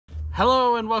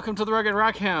Hello and welcome to the Rugged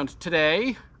Rockhound.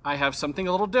 Today I have something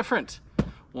a little different.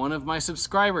 One of my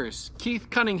subscribers,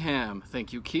 Keith Cunningham,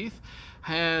 thank you Keith,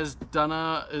 has done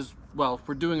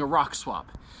we're doing a rock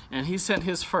swap, and he sent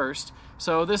his first.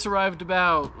 So this arrived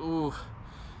about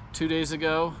 2 days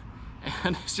ago,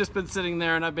 and it's just been sitting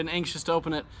there and I've been anxious to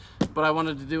open it, but I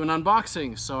wanted to do an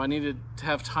unboxing, so I needed to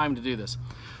have time to do this.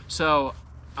 So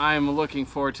I'm looking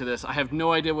forward to this. I have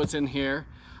no idea what's in here.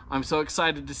 I'm so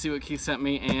excited to see what Keith sent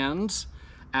me, and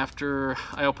after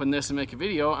I open this and make a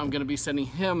video, I'm going to be sending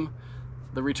him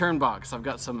the return box. I've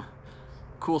got some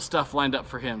cool stuff lined up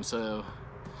for him, so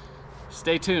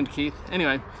stay tuned, Keith.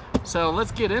 Anyway, so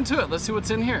let's get into it. Let's see what's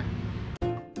in here.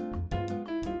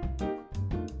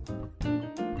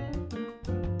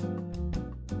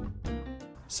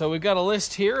 So we've got a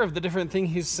list here of the different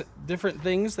things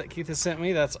that Keith has sent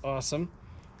me. That's awesome.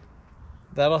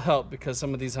 That'll help because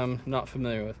some of these I'm not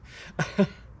familiar with.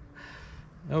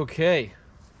 Okay.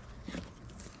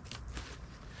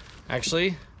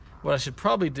 Actually, what I should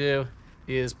probably do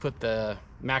is put the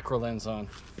macro lens on.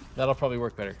 That'll probably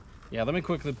work better. Yeah, let me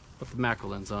quickly put the macro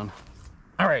lens on.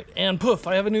 All right, and poof,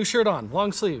 I have a new shirt on,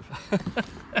 long sleeve.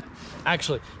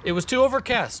 Actually, it was too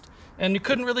overcast and you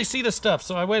couldn't really see the stuff,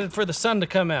 so I waited for the sun to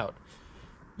come out.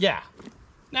 Yeah,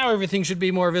 now everything should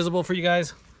be more visible for you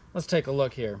guys. Let's take a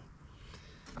look here.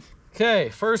 Okay,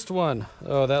 first one.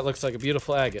 Oh, that looks like a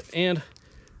beautiful agate. And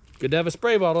good to have a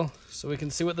spray bottle so we can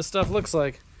see what the stuff looks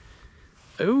like.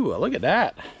 Ooh, look at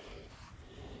that.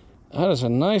 That is a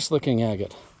nice looking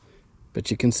agate.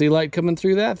 But you can see light coming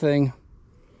through that thing.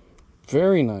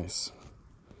 Very nice.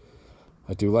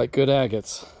 I do like good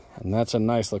agates, and that's a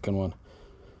nice looking one.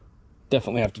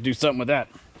 Definitely have to do something with that.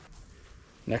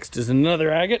 Next is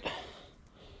another agate.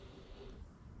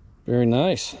 Very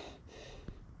nice.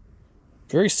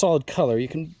 Very solid color. You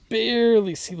can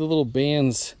barely see the little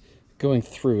bands going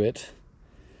through it.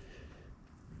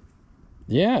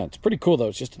 Yeah, it's pretty cool though.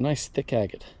 It's just a nice thick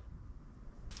agate.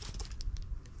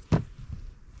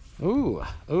 Ooh,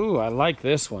 I like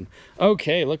this one.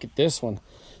 Okay, look at this one.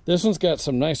 This one's got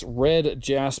some nice red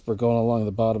jasper going along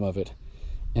the bottom of it.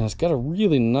 And it's got a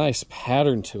really nice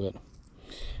pattern to it.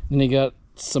 Then you got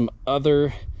some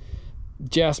other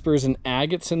jaspers and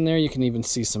agates in there. You can even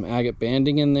see some agate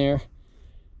banding in there.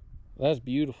 That's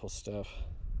beautiful stuff.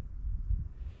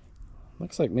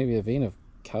 Looks like maybe a vein of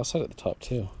calcite at the top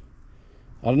too.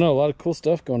 I don't know, a lot of cool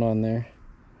stuff going on there.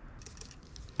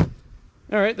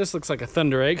 All right, this looks like a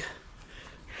thunder egg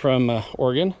from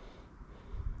Oregon,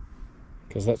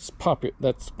 because that's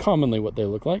commonly what they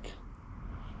look like.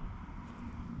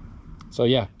 So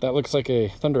yeah, that looks like a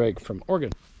thunder egg from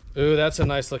Oregon. Ooh, that's a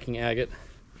nice looking agate.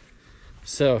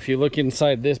 So if you look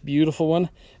inside this beautiful one,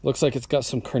 it looks like it's got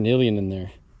some carnelian in there.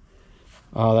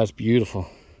 Oh, that's beautiful.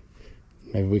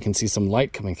 Maybe we can see some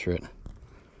light coming through it.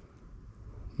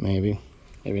 Maybe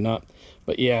not.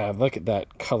 But yeah, look at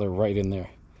that color right in there.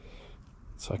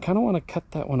 So I kind of want to cut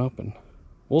that one open.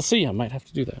 We'll see, I might have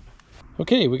to do that.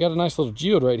 Okay, we got a nice little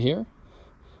geode right here.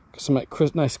 Got some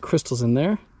nice crystals in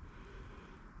there.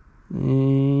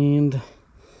 And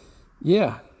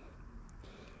yeah,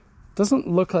 doesn't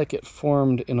look like it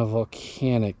formed in a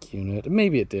volcanic unit.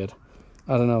 Maybe it did.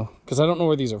 I don't know, because I don't know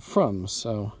where these are from,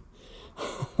 so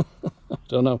I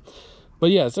don't know.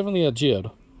 But yeah, it's definitely a geode.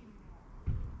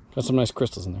 Got some nice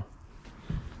crystals in there.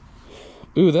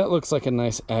 Ooh, that looks like a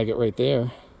nice agate right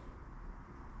there.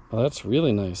 Oh, that's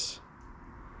really nice.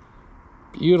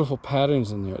 Beautiful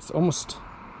patterns in there. It's almost,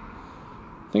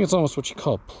 I think it's almost what you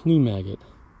call plume agate.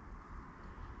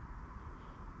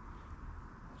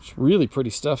 It's really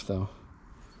pretty stuff, though.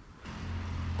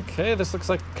 Okay, this looks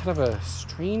like kind of a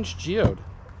strange geode.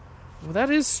 Well, that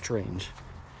is strange.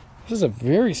 This is a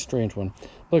very strange one.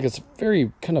 Look, it's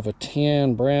very kind of a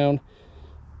tan brown,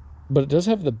 but it does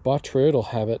have the botryoidal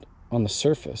habit on the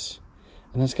surface.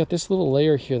 And it's got this little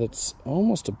layer here that's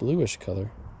almost a bluish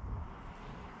color.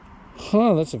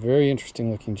 Huh, that's a very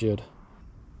interesting looking geode.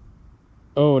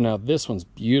 Oh, now this one's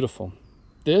beautiful.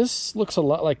 This looks a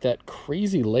lot like that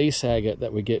crazy lace agate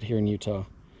that we get here in Utah.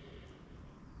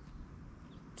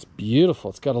 It's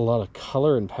beautiful. It's got a lot of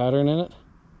color and pattern in it.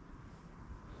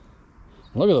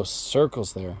 Look at those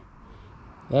circles there.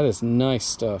 That is nice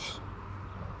stuff.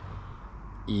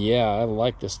 Yeah, I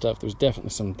like this stuff. There's definitely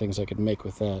some things I could make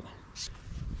with that.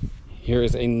 Here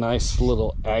is a nice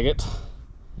little agate.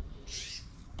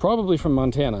 Probably from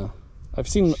Montana. I've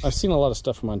seen a lot of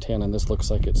stuff from Montana, and this looks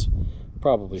like it's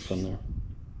probably from there.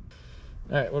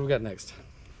 All right, what do we got next?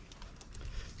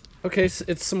 Okay, so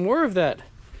it's some more of that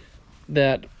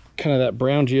kind of that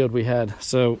brown geode we had.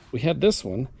 So we had this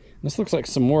one. This looks like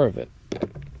some more of it.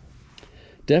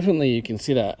 Definitely you can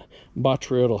see that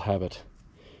botryoidal habit.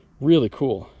 Really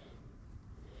cool.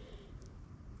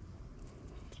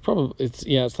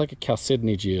 It's like a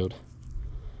chalcedony geode.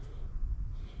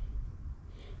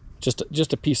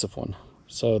 Just a piece of one.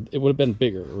 So it would have been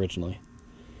bigger originally.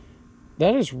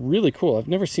 That is really cool. I've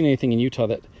never seen anything in Utah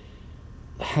that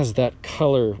has that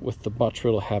color with the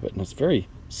botryoidal habit, and it's very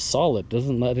solid,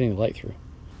 doesn't let any light through.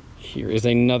 Here is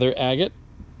another agate.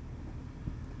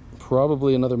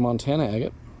 Probably another Montana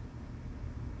agate.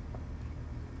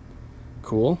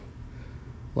 Cool.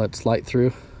 Let's light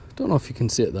through. Don't know if you can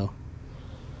see it though.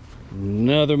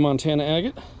 Another Montana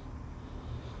agate.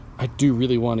 I do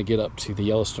really want to get up to the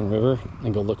Yellowstone River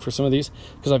and go look for some of these,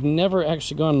 because I've never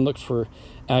actually gone and looked for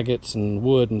agates and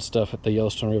wood and stuff at the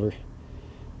Yellowstone River.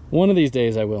 One of these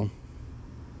days I will,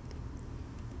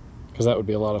 because that would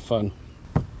be a lot of fun.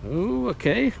 Oh,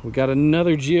 okay, we got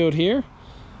another geode here.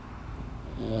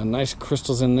 Nice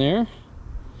crystals in there.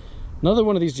 Another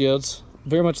one of these geodes,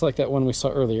 very much like that one we saw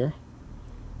earlier.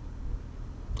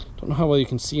 Don't know how well you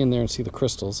can see in there and see the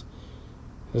crystals.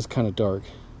 It is kind of dark,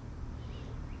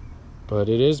 but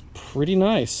it is pretty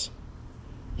nice.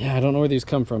 Yeah, I don't know where these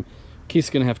come from. Keith's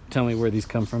gonna have to tell me where these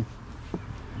come from.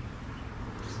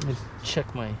 Let me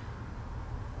check my...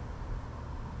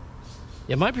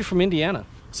 Yeah, it might be from Indiana.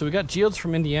 So we got geodes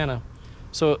from Indiana.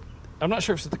 So I'm not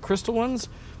sure if it's the crystal ones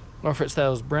or if it's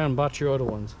those brown botryoidal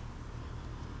ones.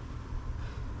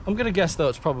 I'm gonna guess though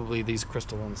it's probably these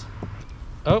crystal ones.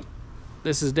 Oh,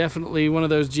 this is definitely one of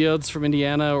those geodes from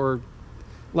Indiana, or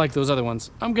like those other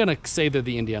ones. I'm gonna say they're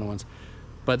the Indiana ones,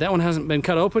 but that one hasn't been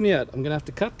cut open yet. I'm gonna have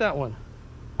to cut that one.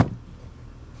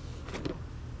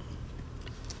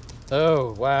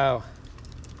 Oh, wow.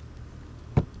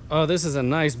 Oh, this is a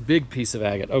nice big piece of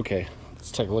agate. Okay,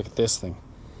 let's take a look at this thing.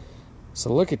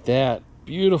 So look at that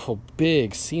beautiful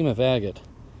big seam of agate.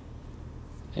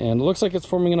 And it looks like it's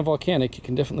forming in a volcanic. You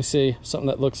can definitely see something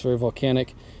that looks very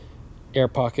volcanic. Air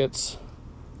pockets,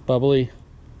 bubbly.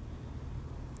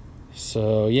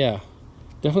 So yeah,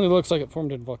 definitely looks like it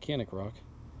formed in volcanic rock.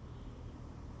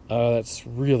 Oh, that's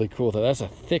really cool though. That's a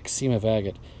thick seam of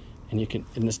agate. And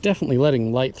it's definitely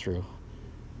letting light through.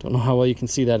 Don't know how well you can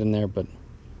see that in there, but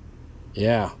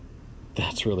yeah,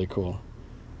 that's really cool.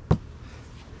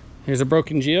 Here's a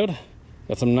broken geode.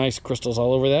 Got some nice crystals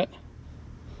all over that.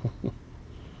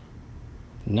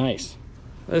 Nice.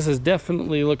 This is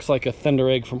definitely looks like a thunder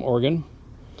egg from Oregon.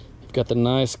 You've got the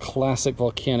nice classic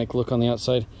volcanic look on the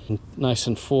outside, nice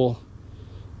and full.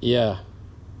 Yeah,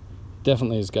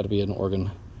 definitely has got to be an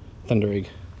Oregon thunder egg.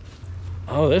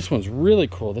 Oh, this one's really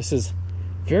cool. This is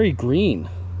very green.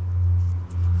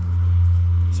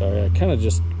 Sorry, I kind of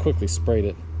just quickly sprayed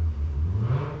it.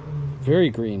 Very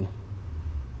green.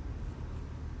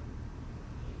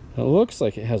 It looks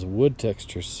like it has wood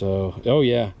texture, so... Oh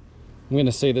yeah, I'm going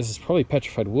to say this is probably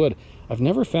petrified wood. I've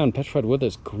never found petrified wood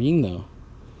that's green though.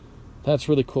 That's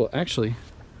really cool. Actually,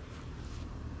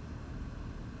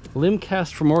 limb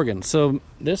cast from Oregon. So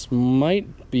this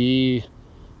might be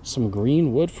some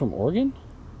green wood from Oregon?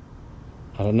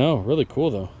 I don't know. Really cool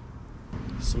though.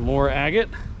 Some more agate.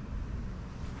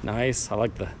 Nice. I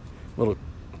like the little...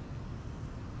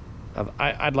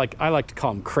 I like to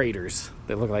call them craters.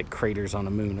 They look like craters on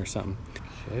a moon or something.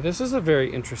 Okay, this is a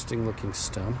very interesting looking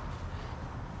stone.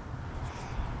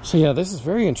 So yeah, this is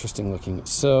very interesting looking.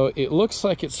 So it looks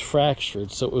like it's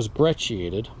fractured, so it was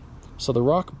brecciated. So the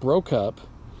rock broke up,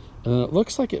 and then it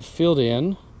looks like it filled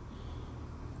in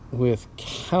with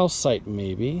calcite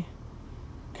maybe.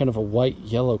 Kind of a white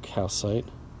yellow calcite.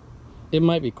 It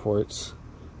might be quartz.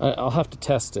 I'll have to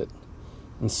test it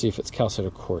and see if it's calcite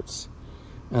or quartz.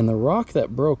 And the rock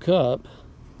that broke up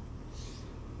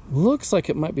looks like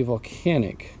it might be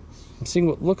volcanic. I'm seeing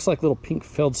what looks like little pink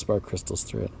feldspar crystals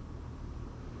through it.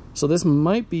 So this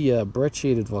might be a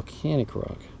brecciated volcanic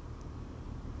rock.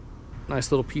 Nice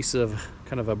little piece of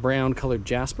kind of a brown colored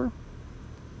jasper.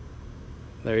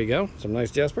 There you go, some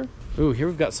nice jasper. Ooh, here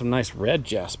we've got some nice red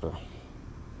jasper.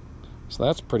 So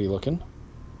that's pretty looking.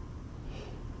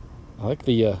 I like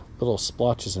the little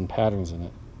splotches and patterns in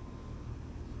it.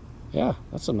 Yeah,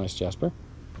 that's a nice jasper.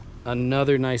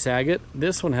 Another nice agate.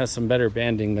 This one has some better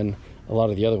banding than a lot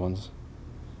of the other ones.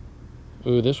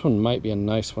 Ooh, this one might be a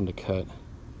nice one to cut.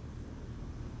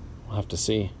 We'll have to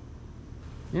see.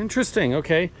 Interesting,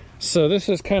 okay. So this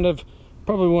is kind of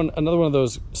probably another one of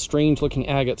those strange looking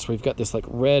agates where you've got this like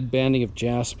red banding of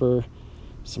jasper,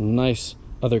 some nice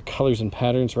other colors and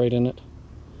patterns right in it.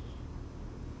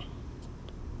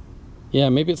 Yeah,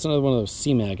 maybe it's another one of those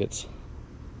seam agates.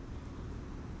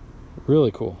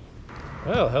 Really cool.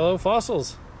 Well, hello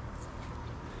fossils.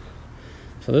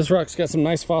 So this rock's got some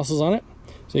nice fossils on it.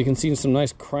 So you can see some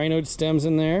nice crinoid stems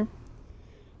in there.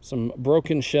 some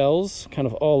broken shells kind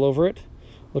of all over it.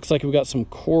 Looks like we've got some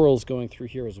corals going through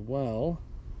here as well.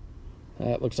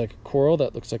 That looks like a coral.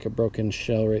 That looks like a broken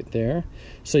shell right there.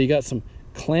 So you got some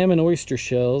clam and oyster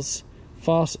shells,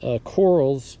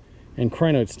 corals, and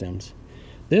crinoid stems.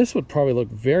 This would probably look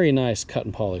very nice cut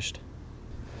and polished.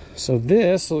 So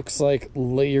this looks like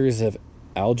layers of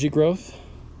algae growth.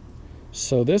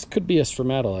 So this could be a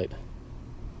stromatolite.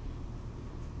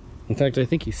 In fact, I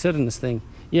think he said in this thing,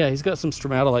 yeah, he's got some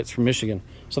stromatolites from Michigan.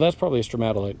 So that's probably a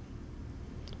stromatolite.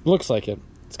 Looks like it.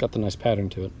 It's got the nice pattern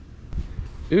to it.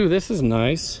 Ooh, this is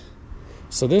nice.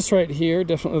 So this right here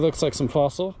definitely looks like some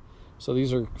fossil. So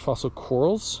these are fossil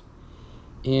corals.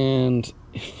 And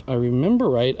if I remember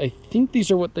right, I think these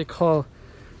are what they call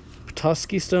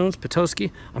Petoskey stones.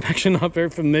 Petoskey. I'm actually not very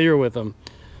familiar with them.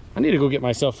 I need to go get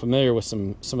myself familiar with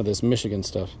some of this Michigan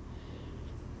stuff.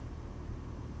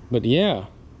 But yeah,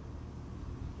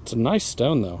 it's a nice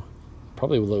stone though.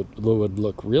 Probably would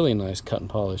look really nice cut and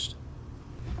polished.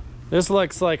 This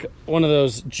looks like one of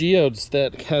those geodes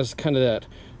that has kind of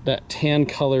that tan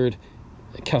colored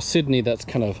chalcedony that's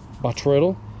kind of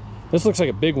botryoidal. This looks like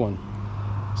a big one.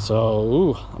 So,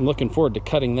 ooh, I'm looking forward to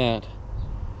cutting that.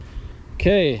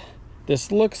 Okay,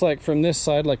 this looks like from this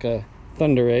side like a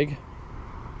thunder egg.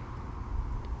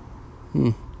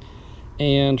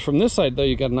 And from this side though,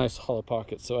 you got a nice hollow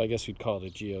pocket, so I guess you'd call it a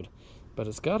geode. But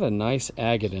it's got a nice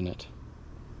agate in it.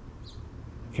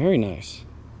 Very nice.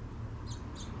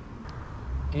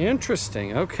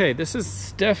 Interesting. Okay, this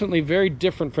is definitely very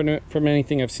different from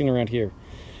anything I've seen around here.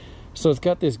 So it's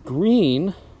got this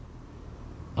green.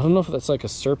 I don't know if that's like a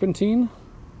serpentine.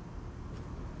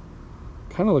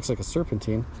 Kind of looks like a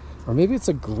serpentine. Or maybe it's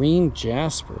a green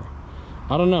jasper.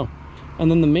 I don't know.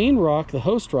 And then the main rock, the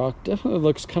host rock, definitely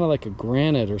looks kind of like a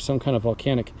granite or some kind of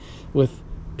volcanic with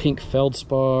pink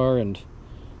feldspar and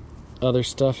other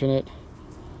stuff in it.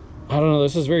 I don't know.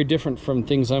 This is very different from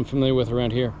things I'm familiar with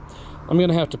around here. I'm going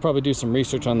to have to probably do some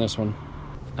research on this one.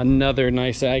 Another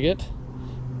nice agate.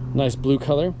 Nice blue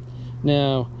color.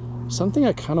 Now, something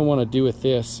I kind of want to do with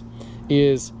this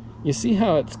is, you see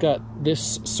how it's got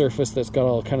this surface that's got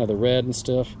all kind of the red and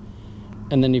stuff,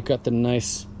 and then you've got the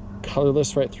nice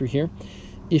colorless right through here.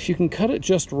 If you can cut it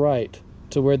just right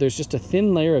to where there's just a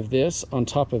thin layer of this on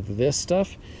top of this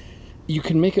stuff, you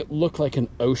can make it look like an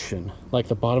ocean, like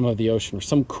the bottom of the ocean, or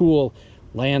some cool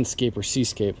landscape or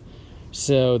seascape.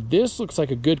 So this looks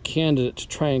like a good candidate to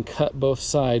try and cut both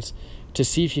sides to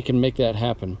see if you can make that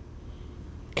happen.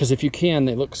 Because if you can,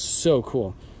 they look so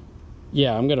cool.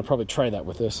 Yeah, I'm gonna probably try that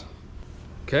with this.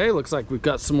 Okay, looks like we've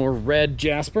got some more red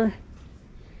jasper.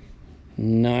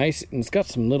 Nice, and it's got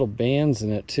some little bands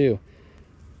in it too.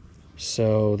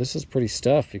 So this is pretty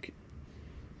stuff.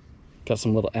 Got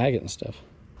some little agate and stuff.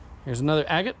 Here's another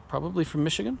agate, probably from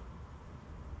Michigan.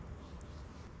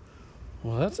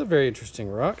 Well, that's a very interesting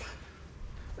rock.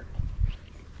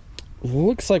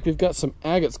 Looks like we've got some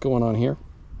agates going on here.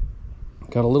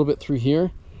 Got a little bit through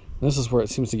here. This is where it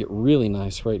seems to get really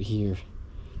nice, right here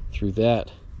through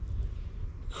that.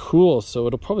 Cool, so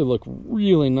it'll probably look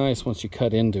really nice once you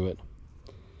cut into it.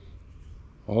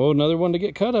 Oh, another one to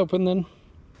get cut open then.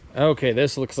 Okay,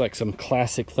 this looks like some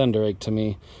classic thunder egg to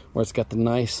me, where it's got the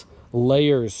nice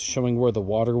layers showing where the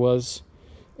water was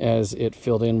as it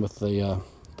filled in with the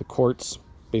quartz,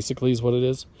 basically is what it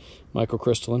is,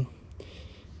 microcrystalline.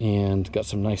 And got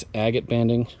some nice agate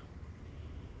banding.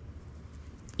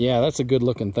 Yeah, that's a good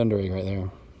looking thunder egg right there.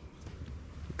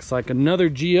 Looks like another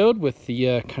geode with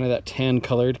the kind of that tan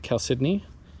colored chalcedony.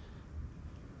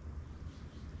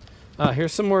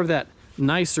 Here's some more of that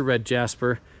nicer red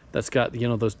jasper that's got, you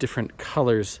know, those different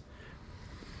colors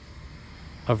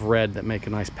of red that make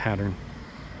a nice pattern.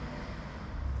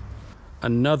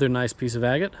 Another nice piece of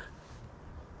agate.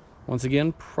 Once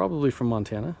again, probably from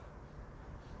Montana.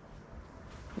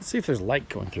 Let's see if there's light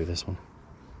going through this one.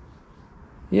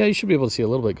 Yeah, you should be able to see a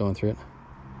little bit going through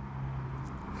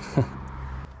it.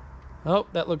 Oh,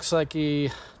 that looks like a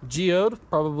geode,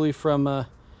 probably from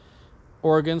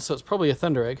Oregon, so it's probably a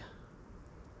thunder egg.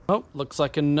 Oh, looks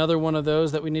like another one of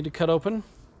those that we need to cut open.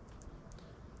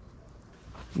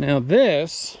 Now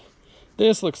this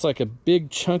looks like a big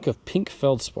chunk of pink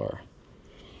feldspar.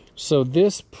 So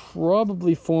this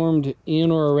probably formed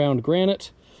in or around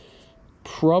granite,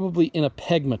 probably in a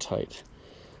pegmatite.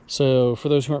 So for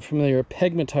those who aren't familiar, a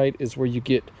pegmatite is where you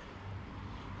get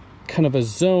kind of a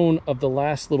zone of the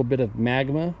last little bit of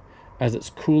magma as it's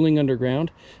cooling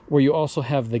underground, where you also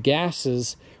have the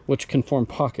gases which can form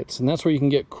pockets, and that's where you can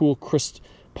get cool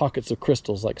pockets of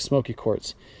crystals like smoky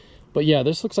quartz. But yeah,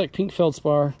 this looks like pink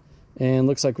feldspar, and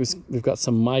looks like we've got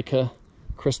some mica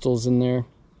crystals in there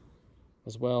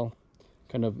as well.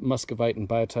 kind of muscovite and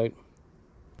biotite.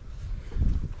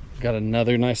 Got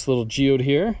another nice little geode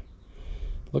here.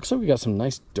 Looks like we got some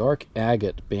nice dark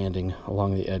agate banding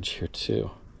along the edge here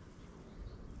too.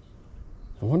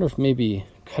 I wonder if maybe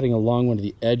cutting along one of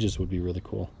the edges would be really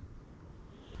cool.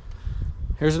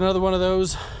 Here's another one of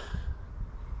those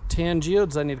tan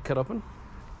geodes I need to cut open.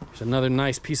 There's another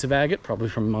nice piece of agate, probably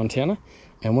from Montana.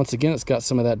 And once again, it's got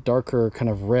some of that darker kind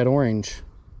of red-orange.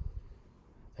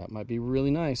 That might be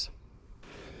really nice.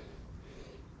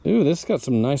 Ooh, this has got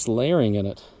some nice layering in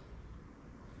it.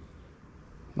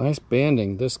 Nice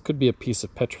banding. This could be a piece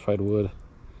of petrified wood.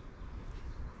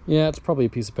 Yeah, it's probably a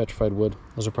piece of petrified wood.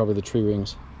 Those are probably the tree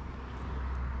rings.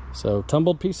 So,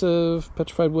 tumbled piece of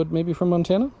petrified wood maybe from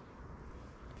Montana.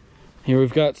 Here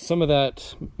we've got some of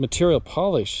that material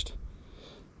polished.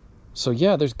 So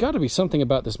yeah, there's got to be something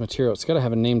about this material. It's got to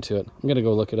have a name to it. I'm going to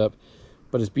go look it up.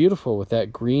 But it's beautiful with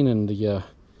that green and the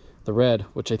red,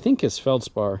 which I think is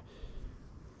feldspar.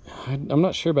 I'm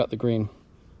not sure about the green.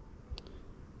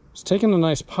 It's taken a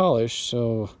nice polish,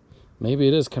 so maybe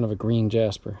it is kind of a green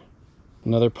jasper.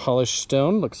 Another polished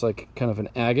stone, looks like kind of an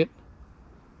agate.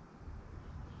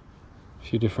 A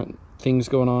few different things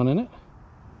going on in it.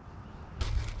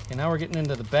 Okay, now we're getting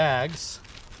into the bags.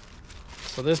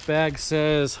 So this bag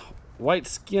says white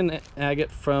skin agate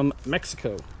from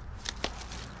Mexico.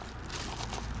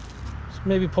 So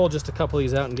maybe pull just a couple of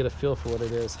these out and get a feel for what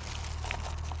it is.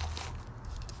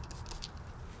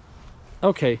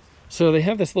 Okay, so they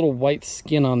have this little white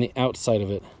skin on the outside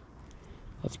of it.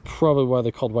 That's probably why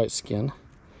they're called white skin.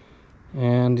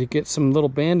 And you get some little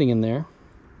banding in there.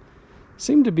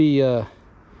 Seem to be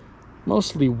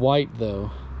mostly white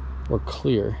though, or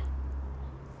clear.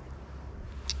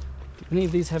 Do any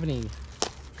of these have any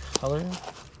color?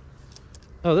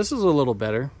 Oh, this is a little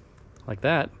better, like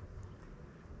that.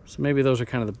 So maybe those are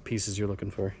kind of the pieces you're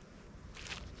looking for.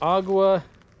 Agua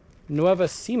Nueva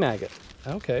Seam Agate.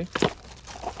 Okay.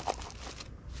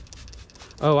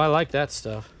 Oh, I like that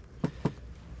stuff.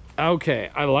 Okay,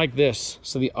 I like this.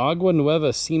 So the Agua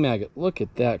Nueva Seam Agate. Look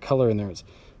at that color in there. It's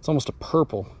almost a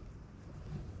purple.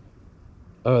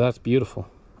 Oh, that's beautiful.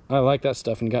 I like that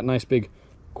stuff. And you got nice big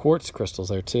quartz crystals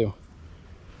there too.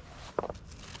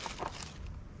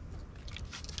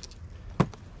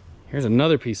 Here's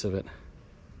another piece of it.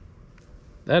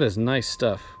 That is nice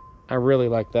stuff. I really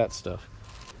like that stuff.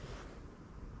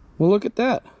 Well, look at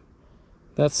that.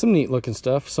 That's some neat looking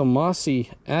stuff. Some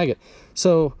mossy agate.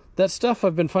 So that stuff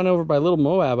I've been finding over by Little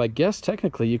Moab, I guess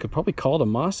technically you could probably call it a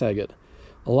moss agate.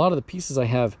 A lot of the pieces I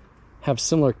have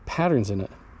similar patterns in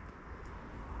it.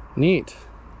 Neat.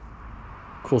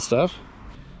 Cool stuff.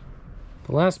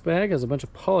 The last bag has a bunch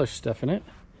of polished stuff in it.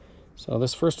 So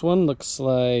this first one looks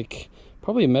like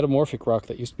probably a metamorphic rock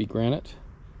that used to be granite,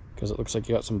 because it looks like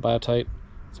you got some biotite,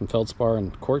 some feldspar,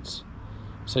 and quartz.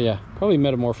 So yeah, probably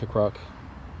metamorphic rock.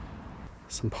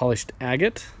 Some polished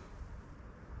agate,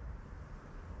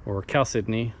 or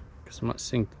chalcedony, because I'm not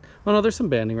seeing... Oh no, there's some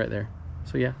banding right there.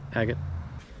 So yeah, agate.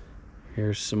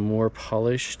 Here's some more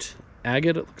polished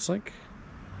agate, it looks like.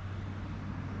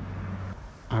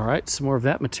 All right, some more of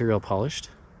that material polished.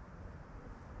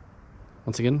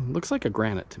 Once again, looks like a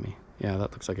granite to me. Yeah,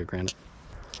 that looks like a granite.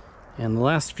 And the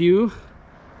last few,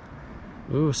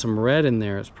 ooh, some red in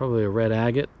there. It's probably a red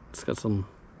agate. It's got some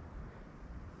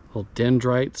little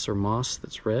dendrites or moss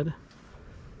that's red.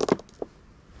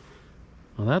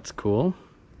 Well, that's cool.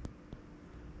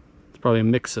 It's probably a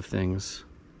mix of things.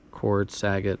 Quartz,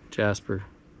 agate, jasper.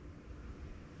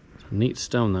 It's a neat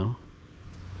stone though.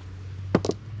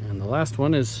 And the last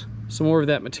one is some more of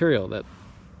that material. That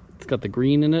it's got the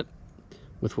green in it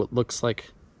with what looks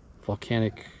like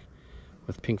volcanic,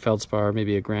 with pink feldspar,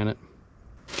 maybe a granite.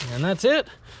 And that's it.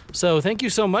 So thank you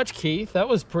so much, Keith. That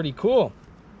was pretty cool.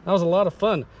 That was a lot of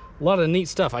fun. A lot of neat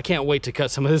stuff. I can't wait to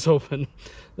cut some of this open.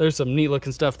 There's some neat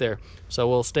looking stuff there. So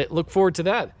we'll look forward to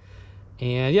that.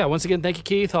 And yeah, once again, thank you,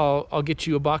 Keith. I'll get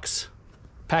you a box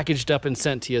packaged up and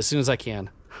sent to you as soon as I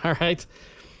can. All right.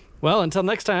 Well, until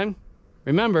next time,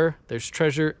 remember, there's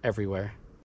treasure everywhere.